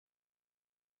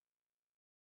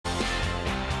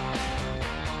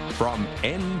from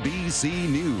NBC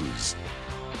News.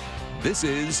 This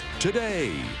is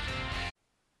Today.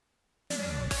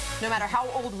 No matter how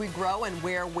old we grow and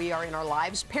where we are in our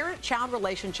lives, parent-child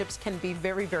relationships can be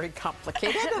very, very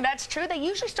complicated. That's true. They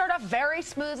usually start off very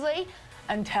smoothly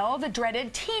until the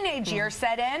dreaded teenage years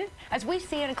set in, as we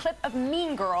see in a clip of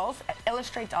Mean Girls that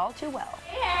illustrates all too well.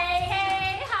 Hey,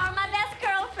 hey, how are my best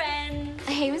girlfriends?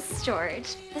 Hey, Mrs.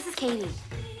 George. This is Katie.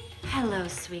 Hello,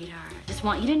 sweetheart. Just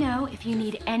want you to know, if you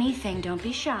need anything, don't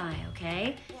be shy,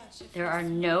 okay? There are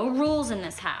no rules in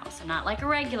this house. I'm not like a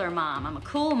regular mom. I'm a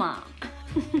cool mom.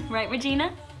 Right,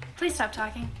 Regina? Please stop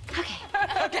talking. Okay.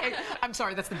 Okay, I'm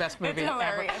sorry, that's the best movie It's ever.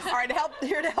 hilarious. All right,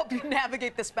 here to help you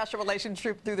navigate the special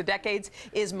relationship through the decades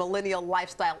is millennial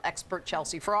lifestyle expert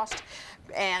Chelsea Krost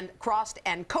and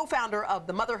co-founder of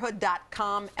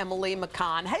themotherhood.com, Emily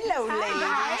McCann. Hello, ladies.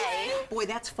 Hi. Boy,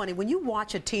 that's funny. When you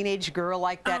watch a teenage girl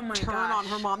like that turn on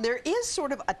her mom, there is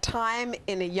sort of a time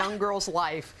in a young girl's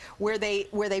life where they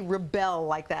rebel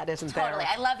like that, isn't there? Totally.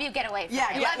 I love you, get away from me.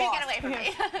 I love you, get away from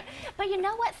me. But you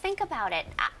know what? Think about it.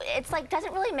 It's like,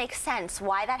 doesn't really make sense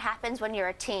why that happens when you're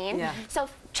a teen. Yeah. So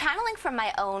channeling from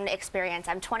my own experience,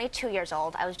 I'm 22 years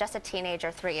old. I was just a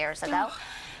teenager 3 years ago.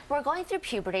 We're going through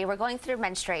puberty, we're going through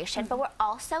menstruation, but we're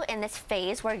also in this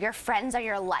phase where your friends are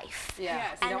your life.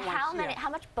 Yes. And how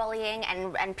much bullying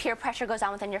and peer pressure goes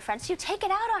on within your friends. You take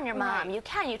it out on your mom. You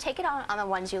take it out on the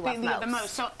ones you love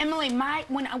most. So Emily,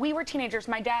 when we were teenagers,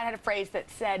 my dad had a phrase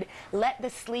that said, "Let the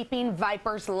sleeping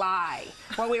vipers lie,"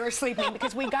 while we were sleeping,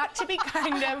 because we got to be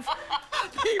kind of...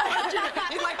 He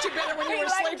liked you better when you were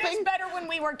sleeping? He liked us better when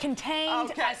we were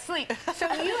contained asleep. So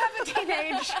you have a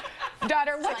teenage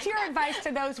daughter. What's your advice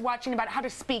to those watching about how to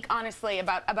speak honestly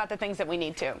about the things that we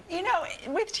need to? You know,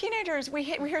 with teenagers, we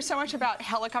hear so much about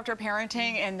helicopter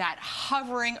parenting and that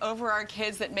hovering over our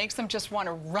kids that makes them just want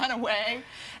to run away.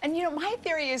 And you know, my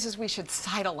theory is we should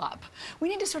sidle up. We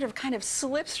need to sort of kind of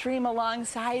slipstream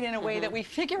alongside in a way that we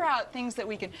figure out things that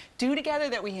we can do together,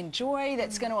 that we enjoy,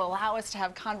 that's going to allow us to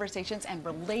have conversations and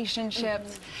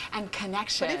relationships and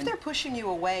connection. But if they're pushing you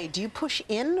away, do you push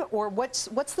in, or what's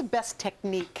the best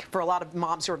technique for a lot of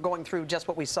moms who are going through just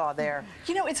what we saw there?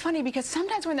 You know, it's funny because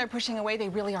sometimes when they're pushing away, they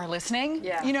really are listening.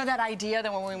 Yeah. You know, that idea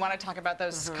that when we want to talk about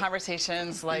those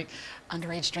conversations like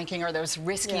underage drinking or those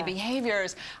risky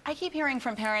behaviors, I keep hearing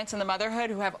from parents in the motherhood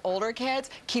who have older kids,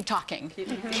 keep talking.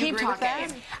 Keep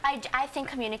talking. I think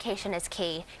communication is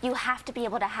key. You have to be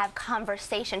able to have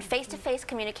conversation, face-to-face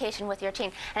communication with your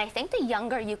teen. And I think the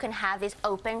younger you can have these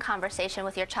open conversation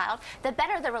with your child, the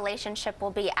better the relationship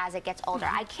will be as it gets older.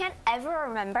 I can't ever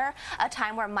remember a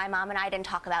time where my mom and I didn't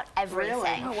talk about everything.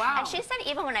 Really? Oh, wow. And she said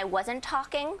even when I wasn't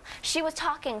talking, she was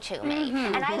talking to me.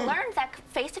 And I learned that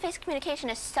face-to-face communication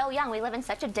is so young. We live in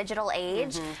such a digital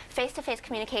age. Face-to-face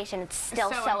communication is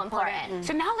still so important.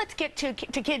 So now let's get to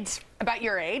kids about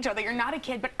your age, although you're not a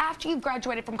kid, but after you've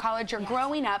graduated from college, you're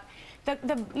growing up,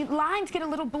 the lines get a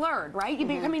little blurred, right? You're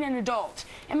becoming an adult.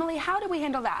 Emily, how do we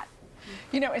handle that?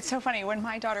 You know, it's so funny. When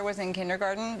my daughter was in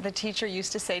kindergarten, the teacher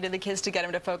used to say to the kids to get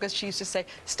them to focus, she used to say,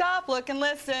 "Stop, look, and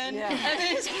listen." And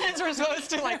these kids were supposed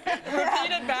to, like,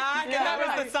 repeat it back, and that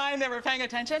was the sign they were paying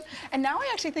attention. And now I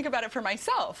actually think about it for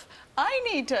myself. I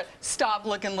need to stop,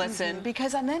 look, and listen,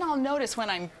 because then I'll notice when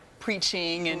I'm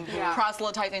preaching and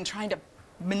proselytizing, trying to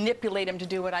manipulate him to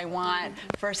do what I want,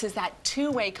 versus that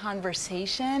two-way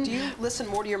conversation. Do you listen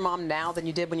more to your mom now than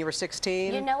you did when you were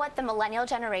 16? You know what? The millennial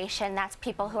generation, that's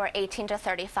people who are 18 to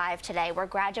 35 today. We're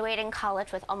graduating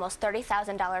college with almost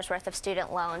 $30,000 worth of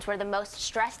student loans. We're the most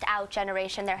stressed out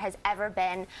generation there has ever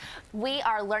been. We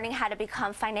are learning how to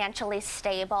become financially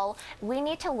stable. We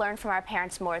need to learn from our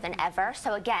parents more than ever.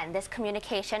 So again, this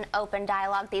communication, open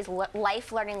dialogue, these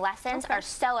life learning lessons are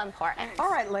so important.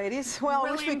 All right, ladies. Well, I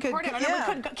wish we could. We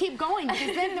could keep going,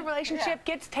 because then the relationship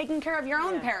gets taken care of your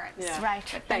own parents. Right.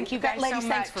 Thank you guys ladies, so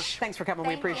much. Thanks for coming.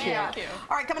 We appreciate it. you.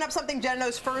 All right, coming up, something Jen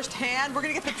knows firsthand. We're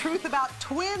going to get the truth about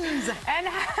twins. And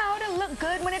how to look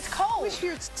good when it's cold. Wish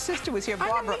your sister was here, I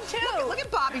know, Barbara. me too. Look at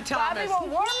Bobby Thomas. Bobby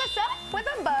will warm us up with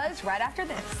a buzz right after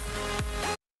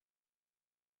this.